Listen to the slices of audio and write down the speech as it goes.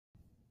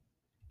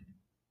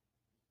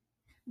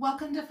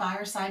Welcome to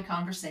Fireside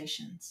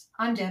Conversations.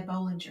 I'm Deb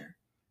Bollinger.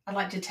 I'd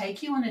like to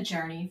take you on a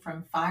journey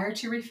from fire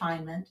to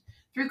refinement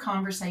through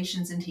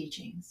conversations and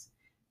teachings.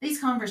 These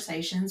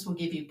conversations will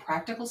give you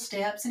practical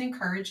steps and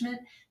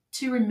encouragement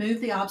to remove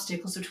the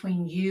obstacles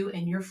between you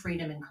and your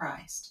freedom in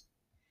Christ.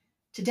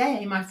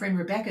 Today, my friend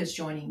Rebecca is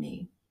joining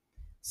me.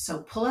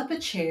 So pull up a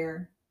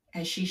chair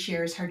as she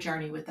shares her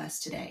journey with us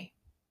today.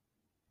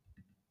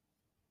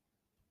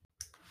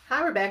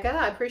 Hi, Rebecca.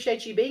 I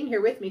appreciate you being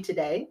here with me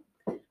today.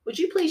 Would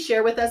you please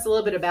share with us a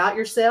little bit about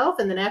yourself?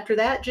 And then after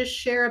that, just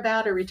share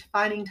about a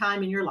refining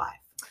time in your life.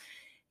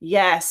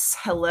 Yes.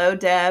 Hello,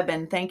 Deb.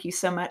 And thank you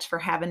so much for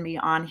having me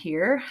on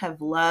here. Have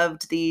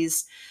loved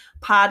these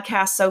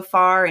podcasts so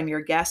far and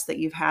your guests that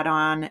you've had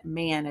on.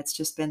 Man, it's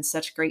just been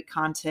such great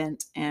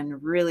content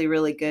and really,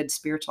 really good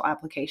spiritual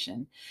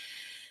application.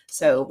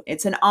 So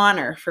it's an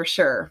honor for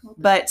sure.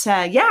 But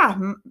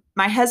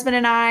my husband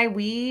and I,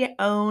 we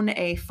own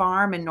a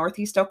farm in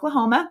Northeast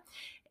Oklahoma.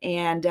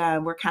 And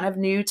we're kind of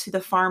new to the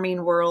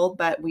farming world,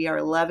 but we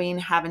are loving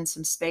having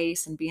some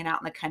space and being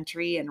out in the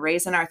country and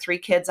raising our 3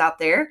 kids out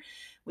there.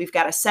 We've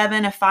got a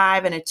 7, a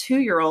 5, and a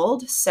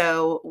 2-year-old.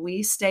 So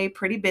we stay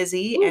pretty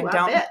busy. Ooh, and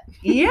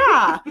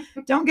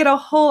don't get a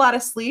whole lot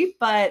of sleep,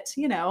 but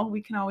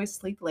we can always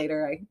sleep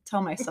later. I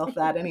tell myself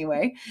that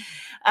anyway.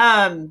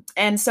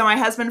 And so my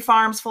husband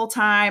farms full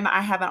time.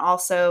 I have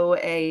also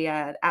a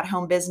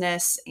at-home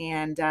business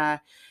and,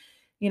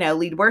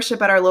 lead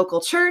worship at our local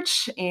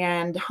church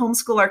and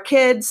homeschool our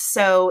kids.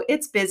 So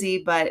it's busy,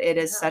 but it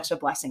is such a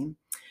blessing.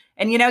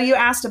 And, you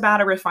asked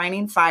about a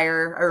refining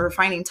fire or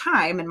refining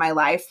time in my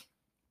life.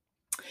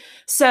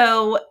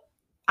 So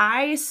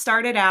I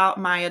started out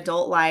my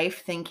adult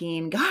life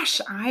thinking,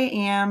 gosh, I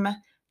am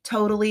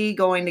totally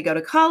going to go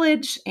to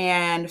college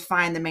and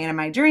find the man of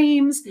my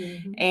dreams.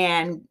 Mm-hmm.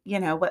 And,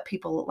 what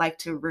people like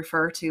to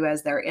refer to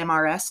as their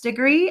MRS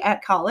degree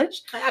at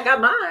college. I got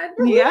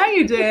mine. Yeah,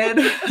 you did.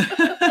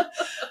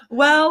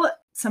 Well,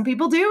 some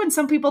people do and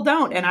some people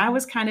don't. And I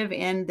was kind of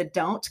in the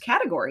don't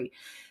category.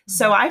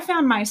 So I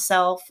found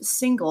myself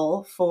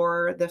single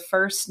for the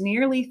first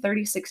nearly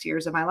 36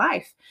 years of my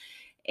life.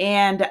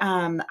 And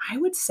I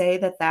would say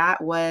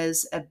that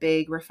was a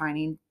big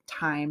refining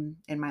time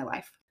in my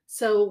life.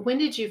 So when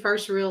did you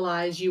first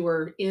realize you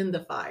were in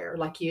the fire?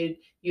 Like you'd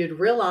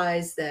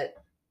realized that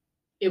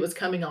it was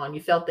coming on,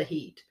 you felt the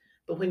heat,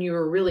 but when you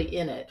were really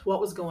in it,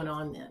 what was going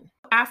on then?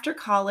 After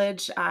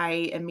college,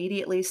 I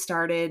immediately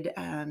started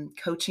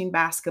coaching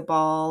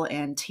basketball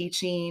and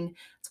teaching.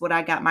 That's what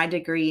I got my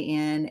degree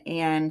in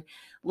and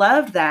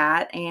loved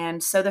that.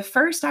 And so the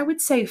first, I would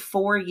say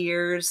 4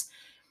 years,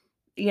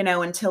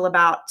 until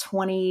about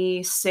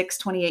 26,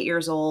 28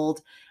 years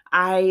old,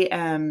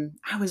 I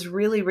was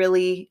really,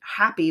 really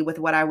happy with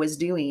what I was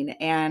doing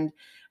and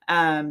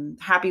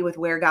happy with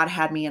where God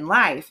had me in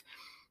life.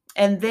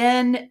 And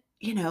then,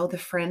 the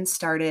friends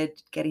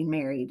started getting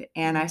married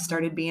and I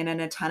started being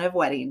in a ton of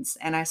weddings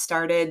and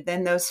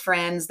then those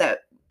friends that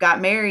got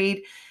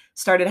married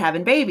started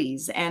having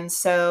babies. And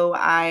so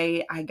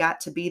I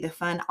got to be the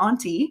fun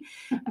auntie,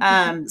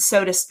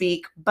 so to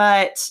speak.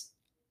 But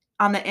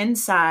on the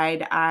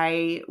inside,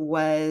 I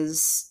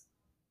was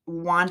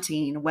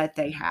wanting what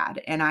they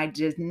had and I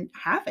didn't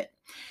have it.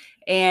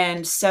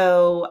 And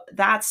so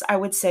I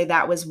would say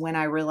that was when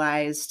I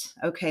realized,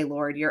 okay,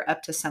 Lord, you're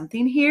up to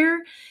something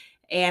here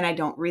and I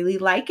don't really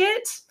like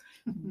it,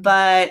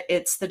 but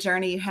it's the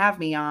journey you have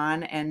me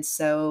on. And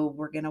so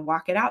we're going to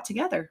walk it out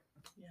together.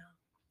 Yeah.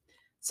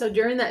 So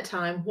during that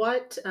time,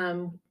 what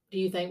do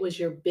you think was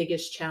your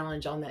biggest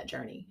challenge on that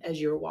journey as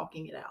you were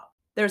walking it out?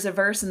 There's a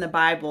verse in the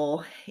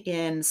Bible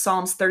in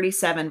Psalms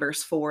 37,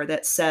 verse 4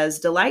 that says,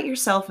 delight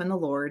yourself in the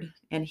Lord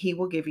and he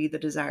will give you the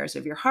desires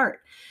of your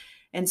heart.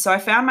 And so I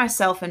found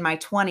myself in my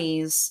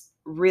 20s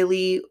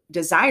really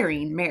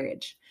desiring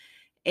marriage.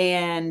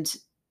 And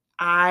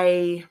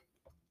I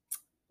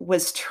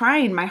was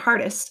trying my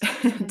hardest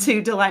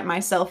to delight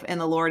myself in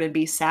the Lord and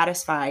be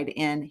satisfied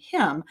in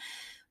him.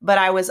 But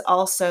I was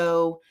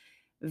also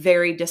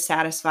very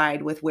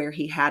dissatisfied with where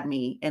he had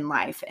me in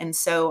life. And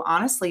so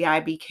honestly, I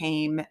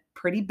became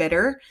pretty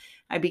bitter.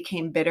 I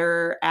became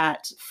bitter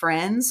at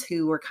friends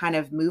who were kind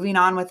of moving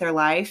on with their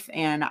life.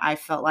 And I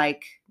felt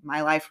like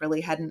my life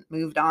really hadn't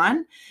moved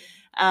on.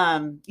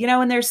 And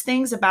there's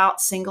things about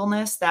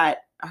singleness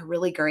that are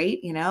really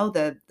great,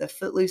 the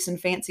footloose and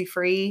fancy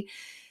free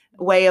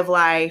way of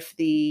life,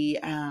 the,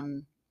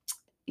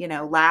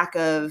 lack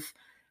of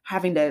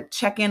having to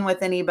check in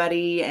with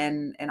anybody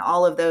and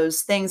all of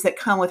those things that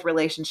come with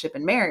relationship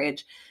and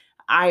marriage.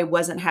 I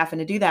wasn't having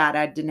to do that.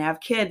 I didn't have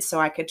kids, so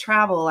I could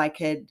travel. I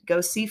could go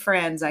see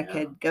friends. I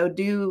could go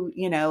do,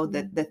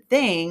 the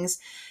things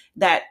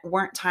that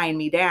weren't tying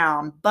me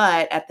down.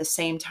 But at the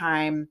same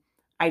time,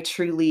 I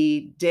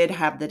truly did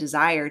have the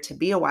desire to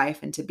be a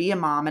wife and to be a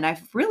mom. And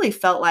I really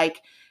felt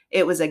like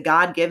it was a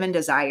God-given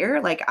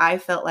desire. Like I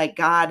felt like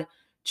God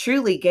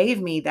truly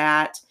gave me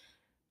that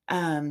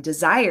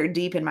desire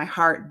deep in my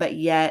heart, but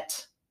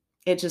yet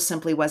it just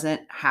simply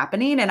wasn't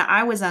happening. And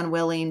I was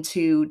unwilling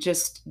to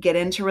just get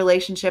into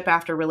relationship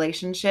after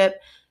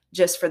relationship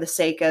just for the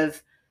sake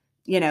of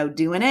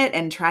doing it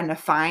and trying to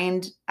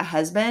find a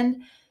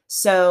husband.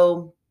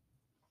 So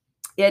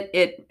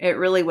it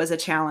really was a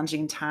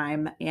challenging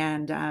time,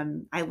 and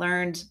I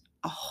learned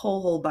a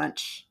whole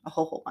bunch.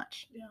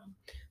 Yeah.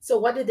 So,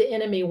 what did the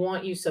enemy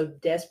want you so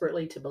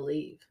desperately to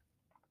believe?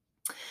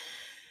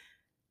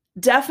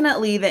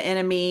 Definitely, the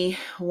enemy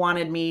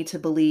wanted me to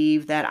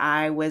believe that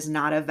I was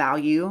not of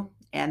value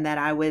and that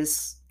I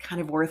was kind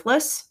of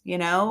worthless.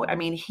 I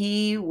mean,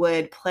 he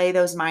would play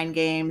those mind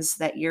games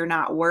that you're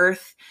not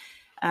worth.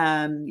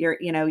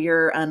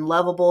 You're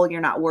unlovable. You're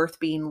not worth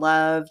being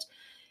loved.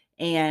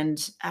 And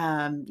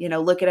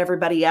look at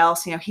everybody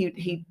else.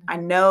 I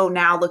know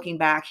now, looking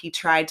back, he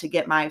tried to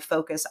get my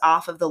focus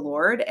off of the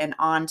Lord and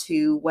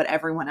onto what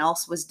everyone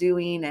else was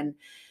doing, and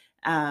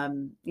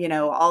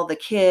all the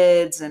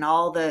kids and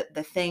all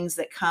the things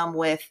that come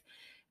with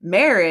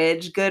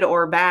marriage, good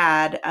or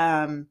bad.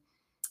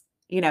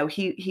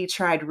 He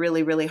tried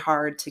really, really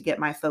hard to get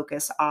my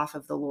focus off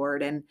of the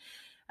Lord. And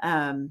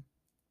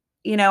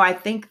I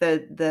think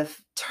the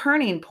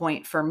turning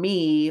point for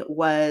me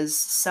was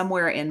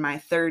somewhere in my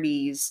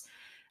 30s.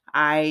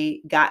 I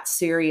got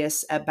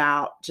serious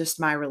about just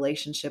my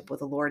relationship with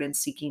the Lord and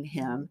seeking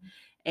Him.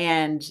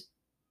 And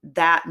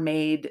that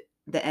made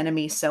the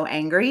enemy so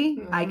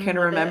angry. I can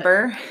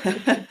remember.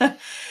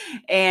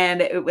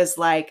 And it was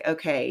like,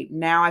 okay,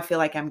 now I feel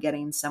like I'm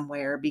getting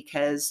somewhere,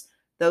 because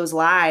those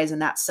lies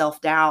and that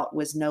self-doubt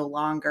was no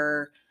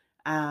longer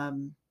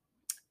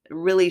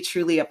really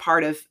truly a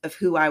part of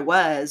who I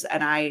was.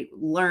 And I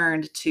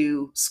learned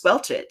to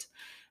squelch it,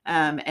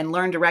 and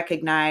learn to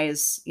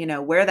recognize,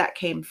 where that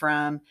came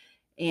from,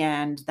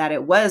 and that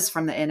it was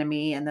from the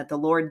enemy, and that the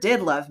Lord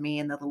did love me,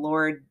 and that the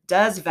Lord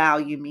does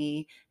value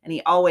me, and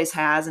He always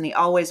has, and He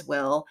always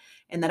will,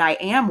 and that I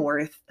am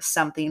worth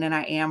something, and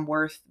I am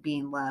worth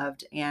being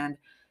loved. And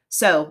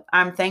so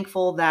I'm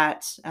thankful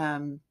that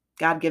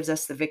God gives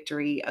us the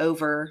victory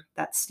over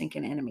that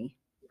stinking enemy.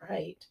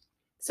 Right.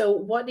 So,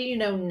 what do you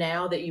know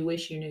now that you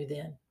wish you knew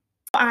then?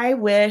 I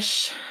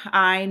wish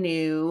I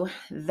knew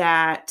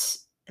that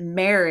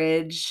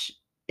marriage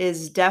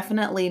is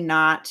definitely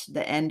not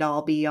the end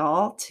all be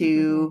all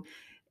to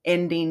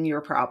ending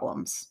your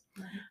problems.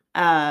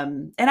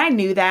 And I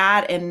knew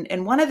that.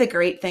 And one of the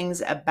great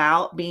things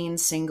about being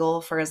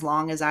single for as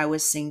long as I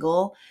was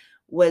single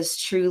was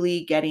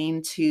truly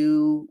getting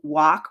to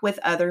walk with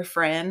other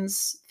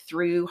friends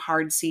through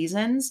hard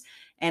seasons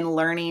and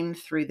learning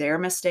through their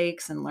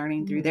mistakes and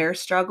learning through their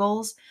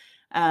struggles.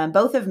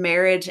 Both of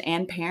marriage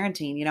and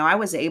parenting. I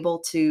was able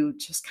to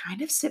just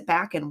kind of sit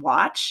back and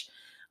watch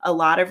a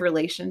lot of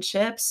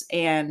relationships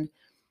and,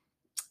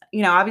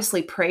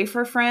 obviously pray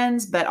for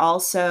friends, but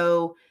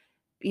also,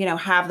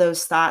 have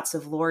those thoughts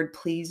of, Lord,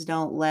 please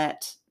don't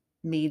let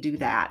me do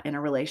that in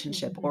a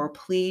relationship, or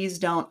please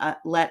don't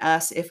let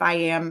us, if I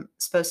am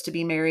supposed to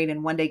be married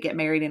and one day get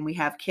married and we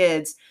have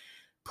kids,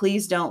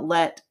 please don't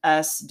let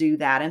us do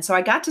that. And so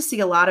I got to see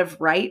a lot of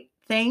right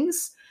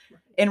things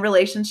in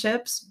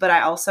relationships, but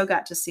I also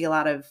got to see a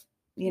lot of,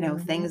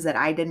 things that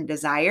I didn't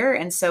desire.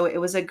 And so it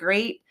was a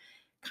great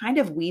kind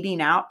of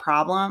weeding out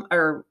problem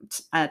or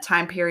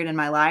time period in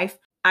my life.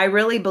 I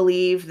really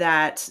believe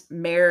that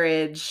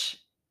marriage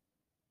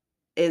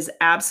is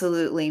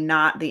absolutely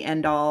not the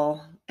end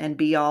all and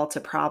be all to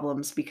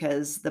problems,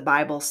 because the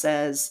Bible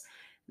says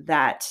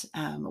that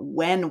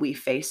when we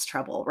face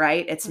trouble,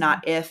 right? It's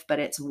not if, but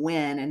it's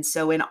when. And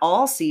so in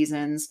all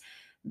seasons,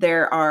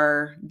 there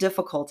are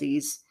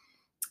difficulties.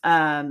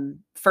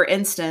 For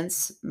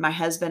instance, my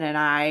husband and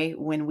I,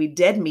 when we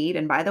did meet,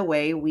 and by the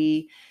way,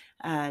 we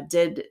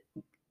did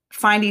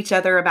find each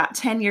other about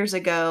 10 years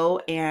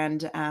ago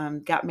and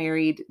got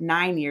married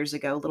 9 years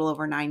ago, a little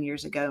over 9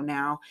 years ago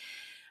now.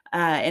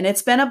 And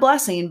it's been a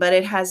blessing, but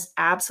it has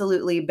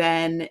absolutely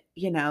been,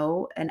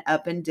 an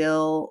up and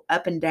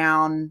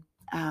down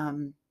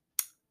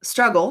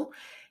struggle.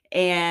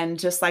 And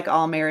just like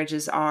all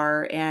marriages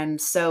are. And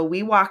so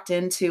we walked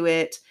into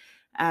it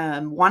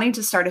wanting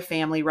to start a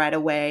family right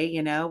away.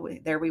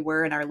 There we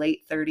were in our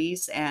late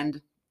 30s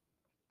and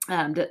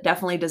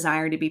definitely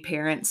desired to be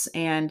parents.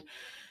 And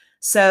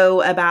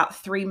so about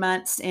 3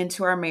 months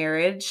into our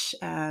marriage,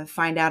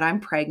 find out I'm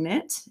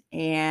pregnant.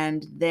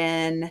 And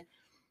then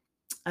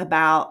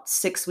about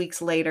 6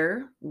 weeks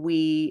later,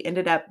 we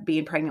ended up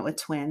being pregnant with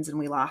twins, and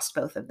we lost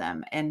both of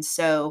them. And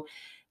so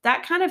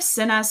that kind of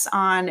sent us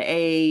on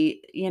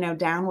a,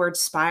 downward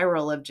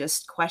spiral of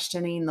just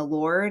questioning the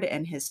Lord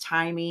and His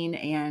timing,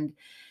 and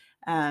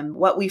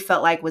what we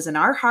felt like was in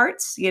our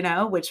hearts,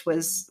 which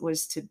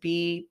was to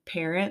be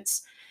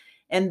parents.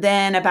 And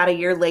then about a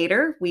year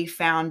later, we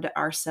found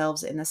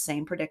ourselves in the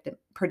same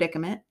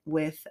predicament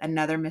with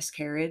another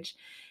miscarriage.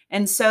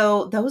 And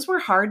so those were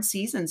hard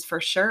seasons for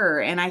sure.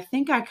 And I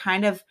think I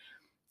kind of,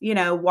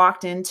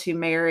 walked into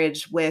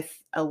marriage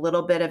with a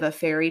little bit of a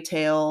fairy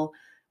tale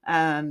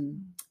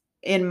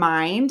in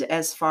mind,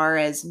 as far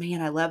as,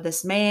 man, I love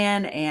this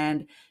man,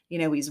 and,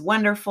 he's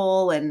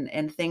wonderful,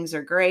 and things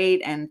are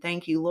great. And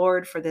thank you,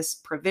 Lord, for this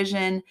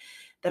provision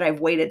that I've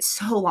waited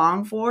so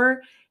long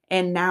for.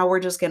 And now we're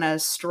just going to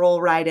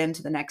stroll right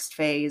into the next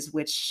phase,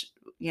 which,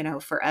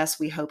 for us,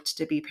 we hoped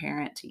to be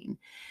parenting.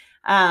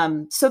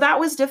 So that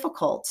was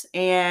difficult.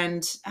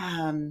 And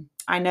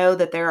I know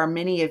that there are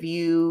many of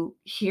you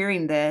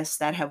hearing this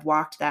that have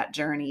walked that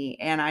journey.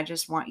 And I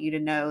just want you to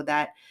know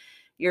that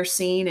you're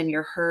seen and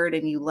you're heard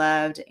and you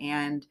loved.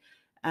 And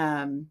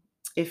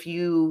if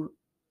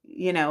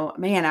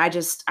man, I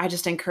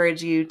just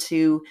encourage you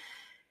to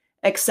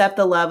accept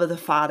the love of the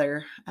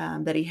Father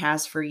that he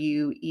has for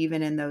you,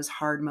 even in those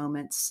hard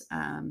moments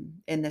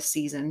in this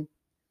season.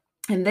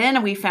 And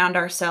then we found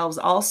ourselves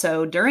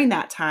also during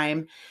that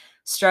time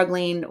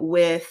struggling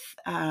with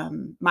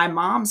my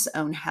mom's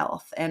own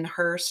health and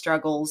her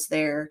struggles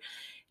there.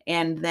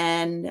 And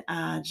then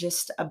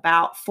just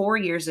about 4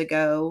 years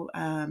ago,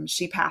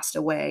 she passed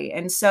away.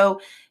 And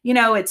so,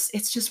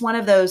 it's just one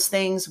of those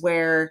things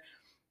where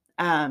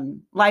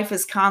life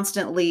is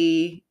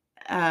constantly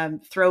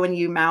throwing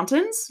you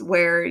mountains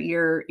where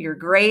you're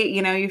great,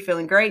 you're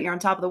feeling great, you're on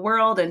top of the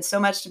world, and so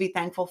much to be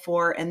thankful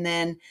for. And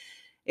then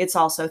it's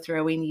also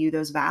throwing you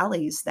those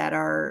valleys that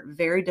are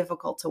very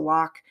difficult to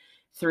walk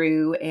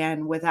through.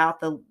 And without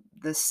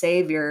the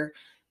Savior,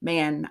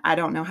 man, I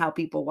don't know how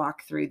people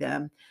walk through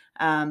them.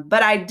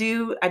 But I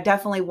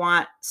definitely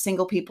want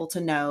single people to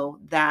know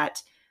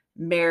that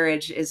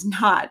marriage is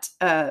not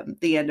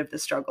the end of the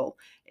struggle.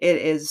 It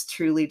is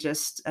truly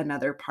just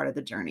another part of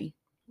the journey.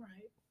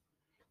 Right.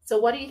 So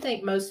what do you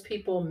think most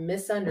people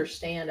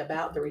misunderstand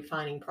about the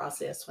refining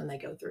process when they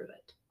go through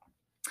it?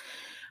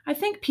 I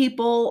think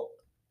people,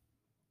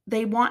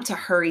 they want to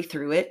hurry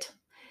through it.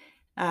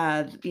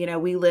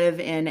 We live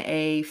in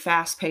a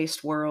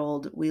fast-paced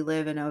world. We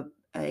live in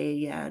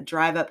a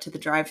drive up to the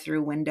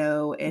drive-through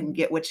window and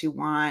get what you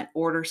want,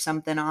 order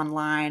something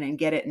online and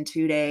get it in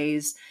 2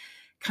 days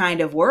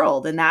kind of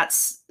world. And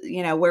that's,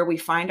 where we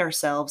find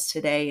ourselves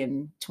today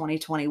in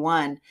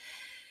 2021.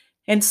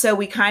 And so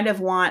we kind of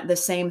want the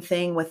same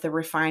thing with the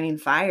refining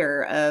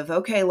fire of,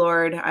 okay,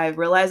 Lord, I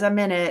realize I'm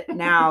in it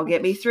now,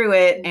 get me through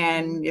it.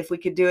 And if we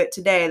could do it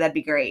today, that'd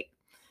be great.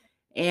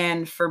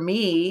 And for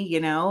me,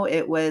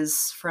 it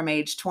was from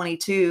age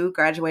 22,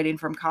 graduating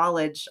from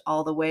college,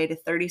 all the way to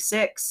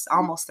 36,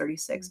 almost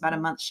 36, about a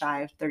month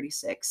shy of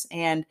 36.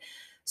 And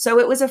so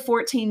it was a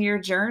 14-year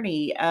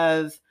journey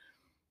of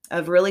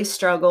really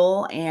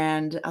struggle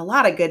and a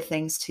lot of good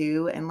things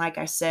too. And like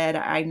I said,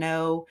 I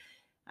know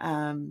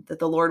that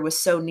the Lord was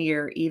so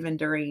near even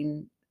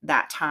during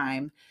that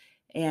time,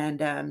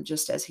 and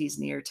just as he's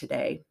near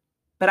today.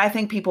 But I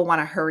think people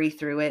want to hurry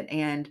through it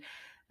and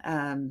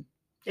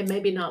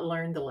maybe not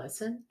learn the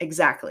lesson.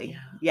 Exactly.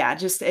 Yeah.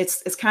 Just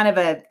it's kind of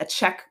a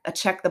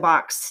check the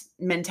box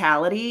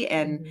mentality.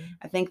 And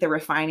I think the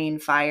refining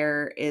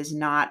fire is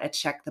not a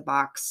check the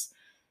box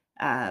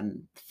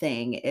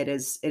thing. It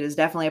is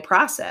definitely a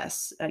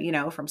process,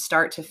 from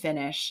start to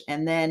finish.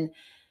 And then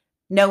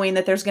knowing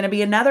that there's going to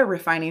be another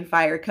refining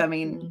fire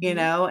coming,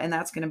 and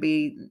that's going to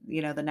be,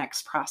 the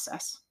next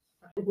process.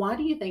 Why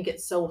do you think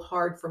it's so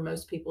hard for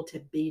most people to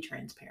be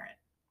transparent?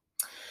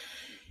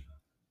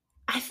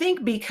 I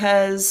think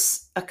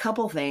because a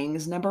couple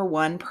things. Number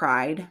one,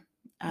 pride.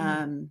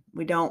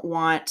 We don't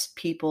want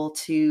people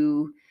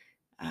to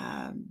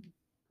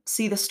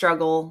see the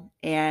struggle,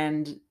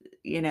 and,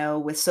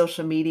 with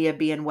social media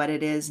being what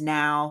it is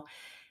now,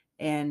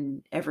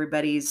 and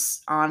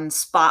everybody's on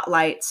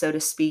spotlight, so to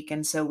speak.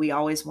 And so we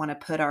always want to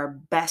put our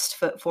best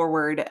foot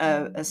forward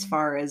as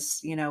far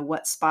as,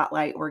 what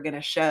spotlight we're going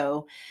to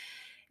show.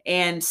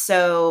 And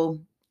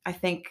so I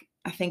think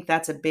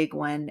that's a big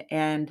one.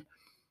 And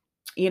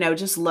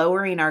just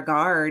lowering our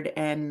guard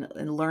and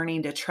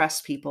learning to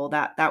trust people.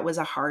 That was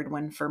a hard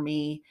one for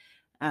me.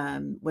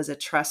 Was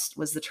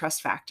the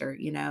trust factor,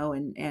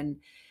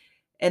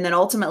 and then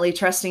ultimately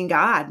trusting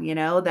God,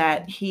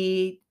 that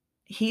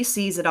he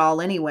sees it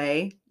all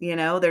anyway.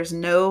 There's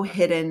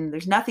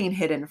nothing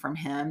hidden from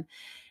him.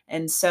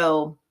 And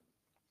so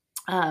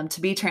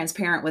to be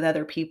transparent with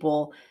other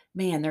people,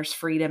 man, there's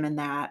freedom in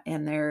that.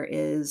 And there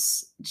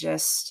is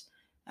just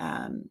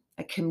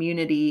a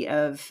community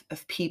of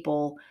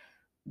people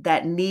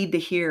that need to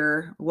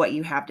hear what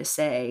you have to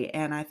say.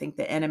 And I think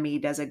the enemy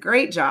does a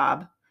great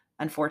job,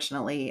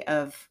 unfortunately,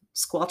 of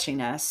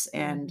squelching us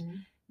and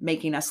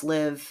making us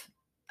live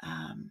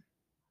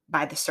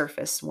by the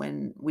surface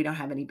when we don't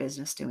have any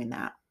business doing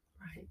that.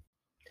 Right.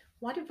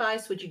 What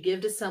advice would you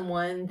give to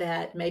someone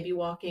that may be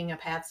walking a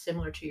path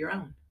similar to your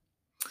own?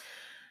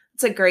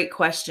 It's a great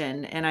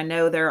question. And I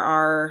know there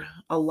are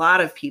a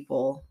lot of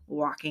people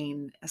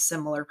walking a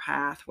similar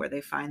path where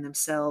they find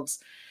themselves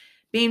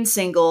being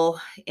single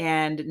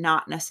and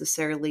not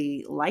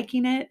necessarily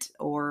liking it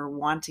or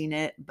wanting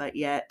it, but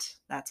yet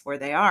that's where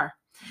they are.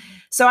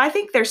 So I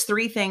think there's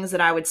 3 things that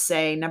I would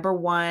say. Number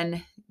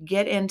 1,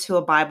 get into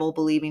a Bible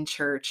believing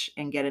church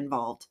and get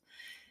involved.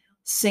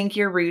 Sink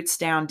your roots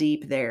down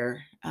deep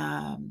there.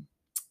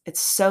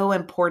 It's so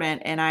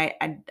important. And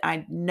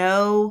I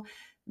know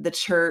the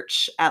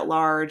church at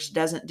large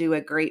doesn't do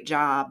a great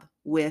job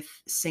with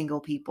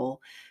single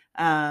people.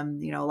 A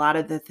lot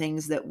of the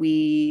things that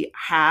we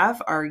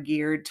have are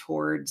geared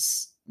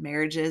towards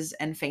marriages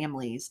and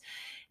families.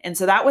 And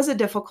so that was a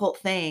difficult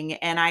thing.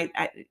 And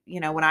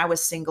when I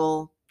was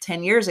single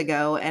 10 years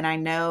ago, and I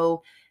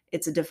know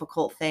it's a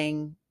difficult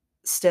thing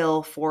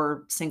still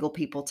for single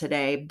people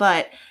today,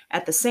 but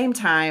at the same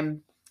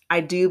time, I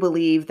do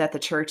believe that the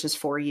church is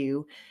for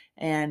you,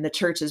 and the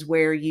church is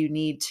where you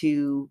need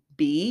to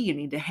be. You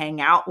need to hang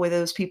out with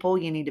those people.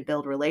 You need to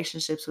build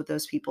relationships with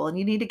those people, and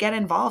you need to get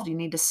involved. You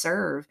need to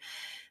serve.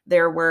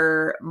 There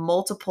were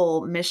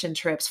multiple mission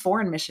trips,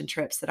 foreign mission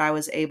trips that I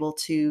was able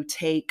to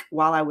take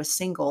while I was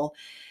single.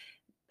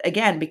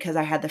 Again, because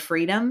I had the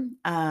freedom.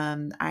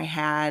 I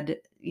had,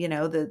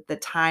 the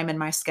time in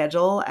my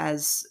schedule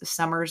as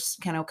summers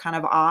kind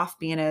of off,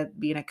 being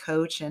a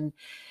coach and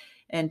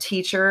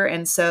teacher.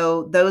 And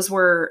so those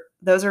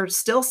are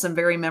still some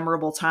very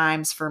memorable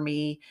times for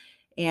me.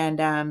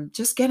 And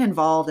just get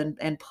involved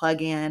and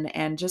plug in,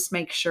 and just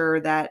make sure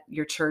that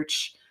your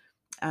church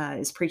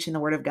is preaching the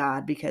word of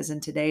God, because in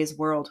today's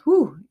world,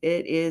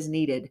 it is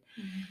needed.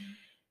 Mm-hmm.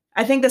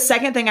 I think the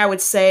second thing I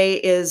would say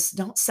is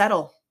don't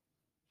settle.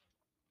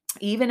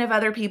 Even if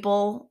other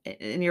people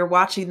and you're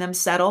watching them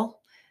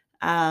settle,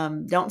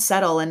 don't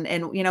settle.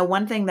 And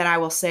one thing that I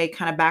will say,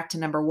 kind of back to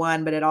number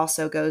one, but it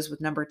also goes with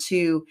number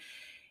two,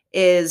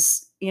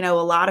 is, a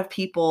lot of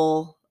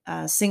people,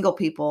 single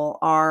people,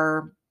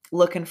 are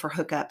looking for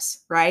hookups,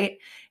 right?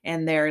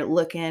 And they're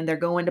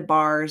going to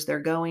bars, they're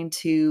going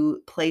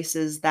to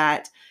places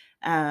that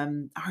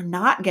are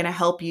not going to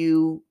help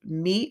you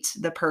meet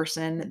the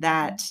person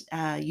that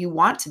you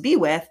want to be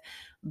with,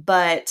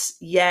 but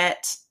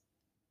yet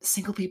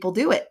single people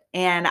do it.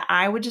 And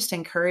I would just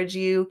encourage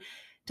you,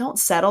 don't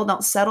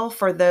settle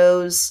for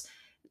those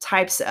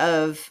types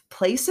of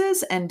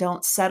places, and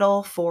don't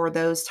settle for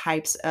those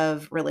types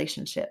of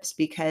relationships,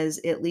 because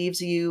it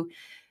leaves you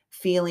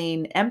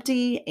feeling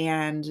empty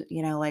and,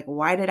 like,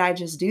 why did I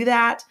just do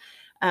that?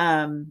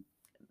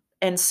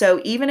 And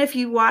so even if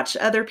you watch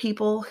other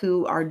people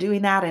who are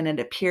doing that and it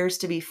appears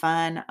to be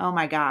fun, oh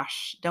my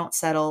gosh, don't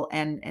settle,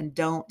 and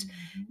don't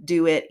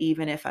do it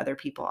even if other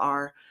people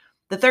are.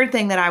 The third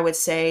thing that I would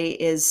say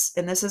is,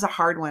 and this is a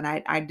hard one,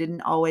 I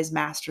didn't always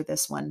master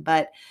this one,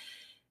 but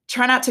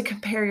try not to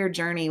compare your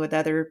journey with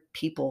other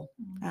people.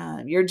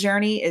 Your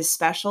journey is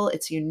special,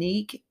 it's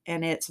unique,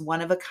 and it's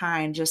one of a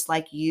kind, just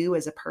like you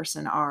as a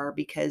person are,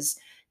 because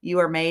you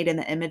are made in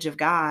the image of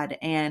God.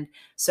 And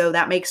so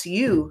that makes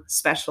you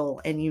special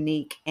and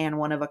unique and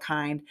one of a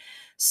kind.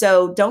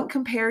 So don't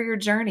compare your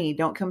journey.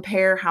 Don't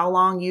compare how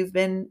long you've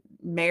been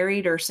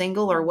married or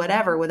single or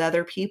whatever with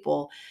other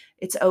people.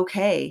 It's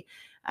okay.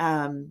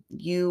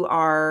 You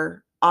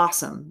are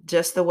awesome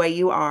just the way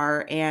you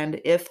are.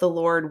 And if the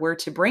Lord were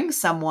to bring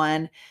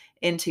someone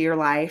into your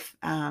life,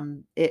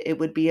 it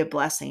would be a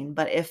blessing.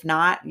 But if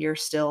not, you're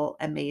still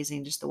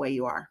amazing just the way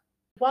you are.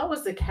 What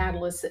was the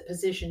catalyst that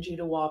positioned you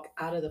to walk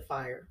out of the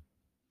fire?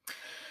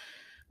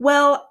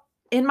 Well,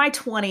 in my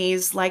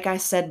 20s, like I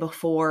said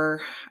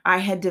before, I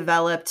had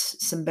developed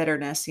some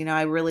bitterness.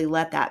 I really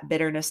let that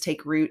bitterness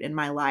take root in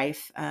my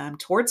life,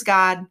 towards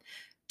God,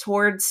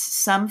 towards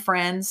some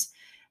friends,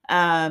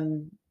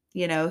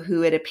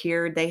 who it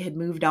appeared they had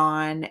moved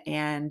on.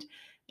 And,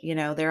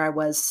 there I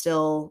was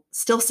still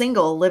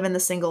single, living the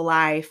single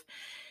life.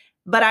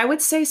 But I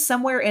would say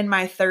somewhere in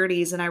my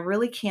 30s, and I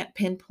really can't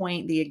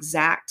pinpoint the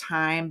exact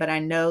time, but I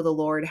know the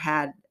Lord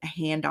had a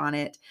hand on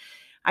it.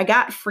 I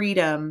got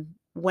freedom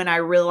when I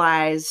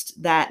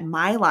realized that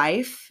my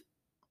life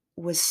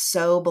was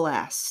so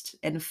blessed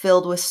and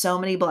filled with so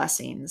many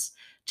blessings,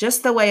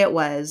 just the way it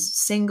was,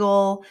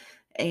 single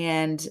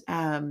and,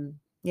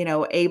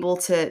 able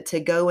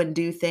to go and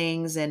do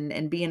things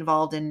and be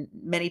involved in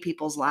many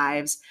people's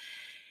lives.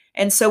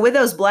 And so with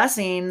those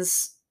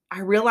blessings, I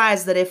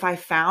realized that if I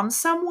found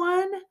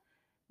someone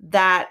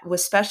that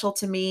was special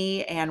to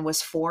me and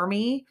was for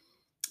me,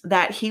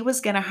 that he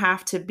was going to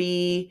have to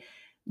be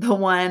the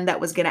one that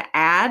was going to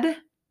add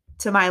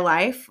to my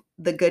life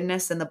the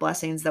goodness and the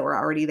blessings that were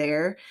already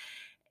there,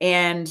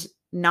 and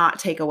not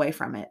take away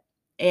from it.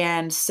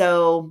 And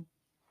so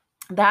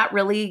that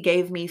really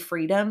gave me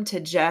freedom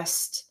to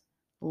just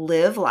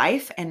live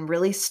life and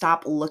really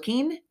stop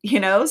looking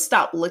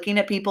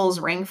at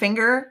people's ring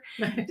finger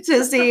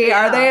to see,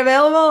 Yeah. Are they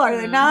available? Are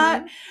they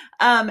not?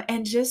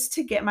 And just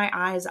to get my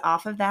eyes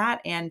off of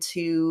that and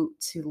to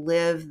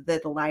live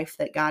the life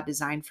that God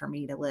designed for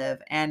me to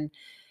live. And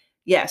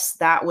yes,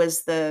 that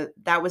was the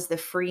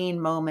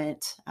freeing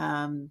moment,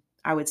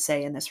 I would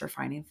say, in this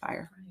refining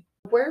fire.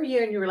 Where are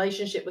you in your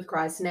relationship with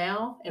Christ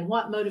now, and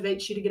what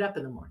motivates you to get up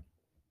in the morning?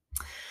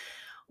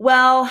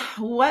 Well,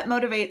 what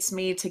motivates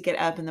me to get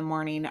up in the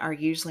morning are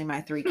usually my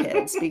 3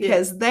 kids,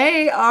 because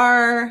they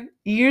are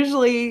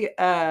usually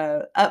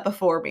up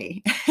before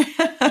me.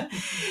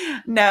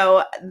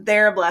 No,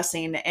 they're a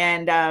blessing.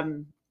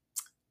 And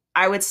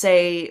I would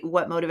say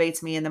what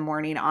motivates me in the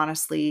morning,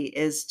 honestly,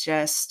 is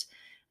just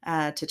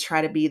to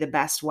try to be the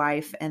best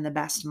wife and the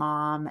best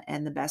mom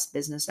and the best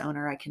business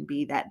owner I can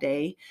be that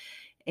day.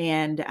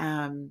 And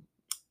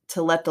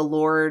to let the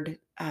Lord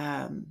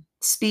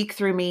speak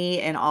through me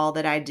in all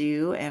that I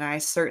do. And I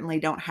certainly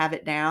don't have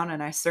it down,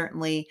 and I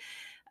certainly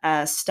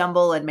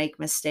stumble and make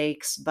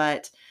mistakes,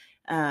 but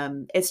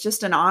it's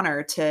just an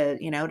honor to,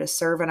 to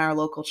serve in our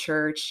local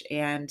church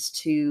and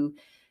to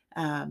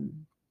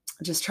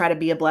just try to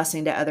be a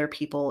blessing to other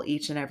people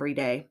each and every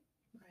day.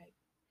 Right.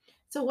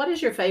 So what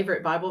is your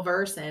favorite Bible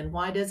verse and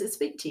why does it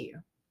speak to you?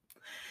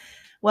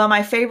 Well,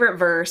 my favorite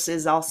verse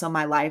is also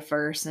my life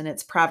verse, and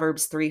it's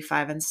Proverbs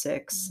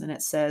 3:5-6. And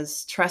it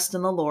says, "Trust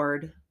in the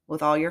Lord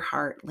with all your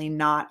heart, lean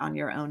not on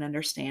your own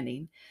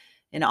understanding.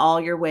 In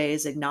all your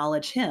ways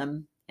acknowledge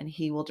him, and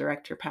he will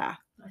direct your path."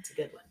 That's a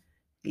good one.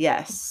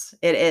 Yes,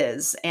 it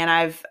is. And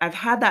I've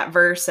had that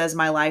verse as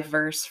my life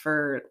verse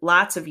for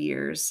lots of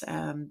years,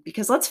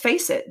 because let's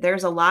face it,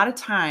 there's a lot of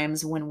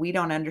times when we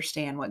don't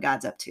understand what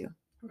God's up to.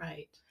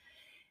 Right.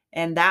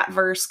 And that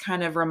verse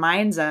kind of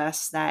reminds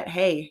us that,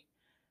 hey,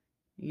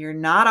 you're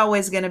not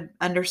always going to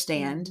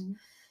understand. Mm-hmm.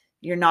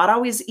 You're not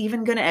always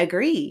even going to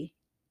agree,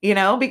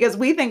 because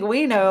we think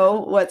we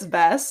know what's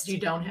best. You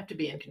don't have to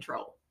be in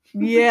control.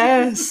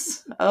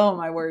 Yes. Oh,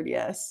 my word.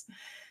 Yes.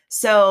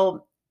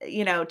 So,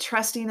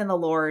 trusting in the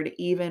Lord,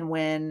 even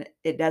when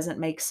it doesn't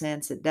make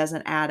sense, it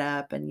doesn't add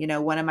up. And,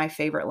 one of my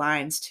favorite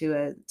lines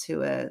to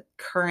a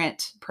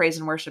current praise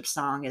and worship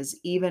song is,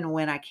 even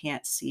when I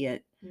can't see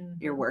it,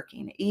 you're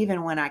working.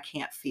 Even when I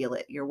can't feel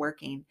it, you're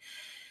working.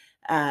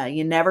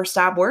 You never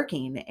stop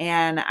working.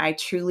 And I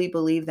truly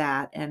believe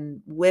that.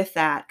 And with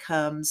that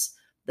comes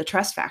the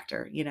trust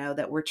factor,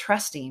 that we're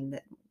trusting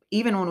that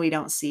even when we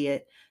don't see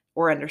it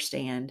or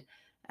understand,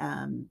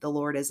 the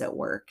Lord is at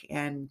work.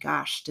 And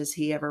gosh, does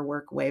he ever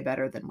work way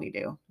better than we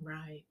do?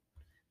 Right.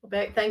 Well,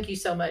 Beck, thank you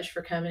so much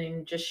for coming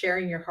and just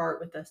sharing your heart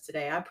with us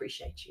today. I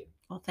appreciate you.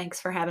 Well, thanks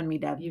for having me,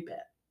 Deb. You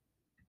bet.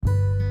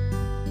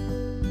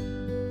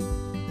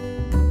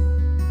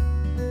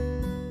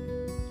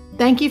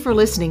 Thank you for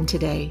listening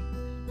today.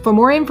 For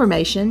more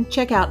information,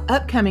 check out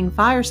upcoming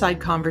Fireside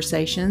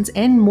Conversations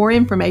and more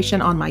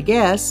information on my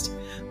guests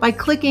by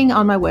clicking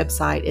on my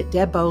website at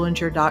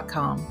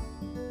debbollinger.com.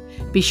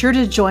 Be sure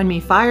to join me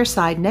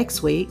Fireside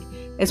next week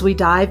as we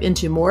dive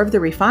into more of the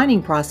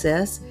refining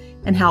process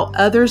and how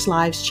others'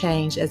 lives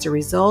change as a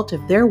result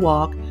of their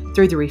walk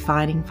through the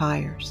refining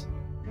fires.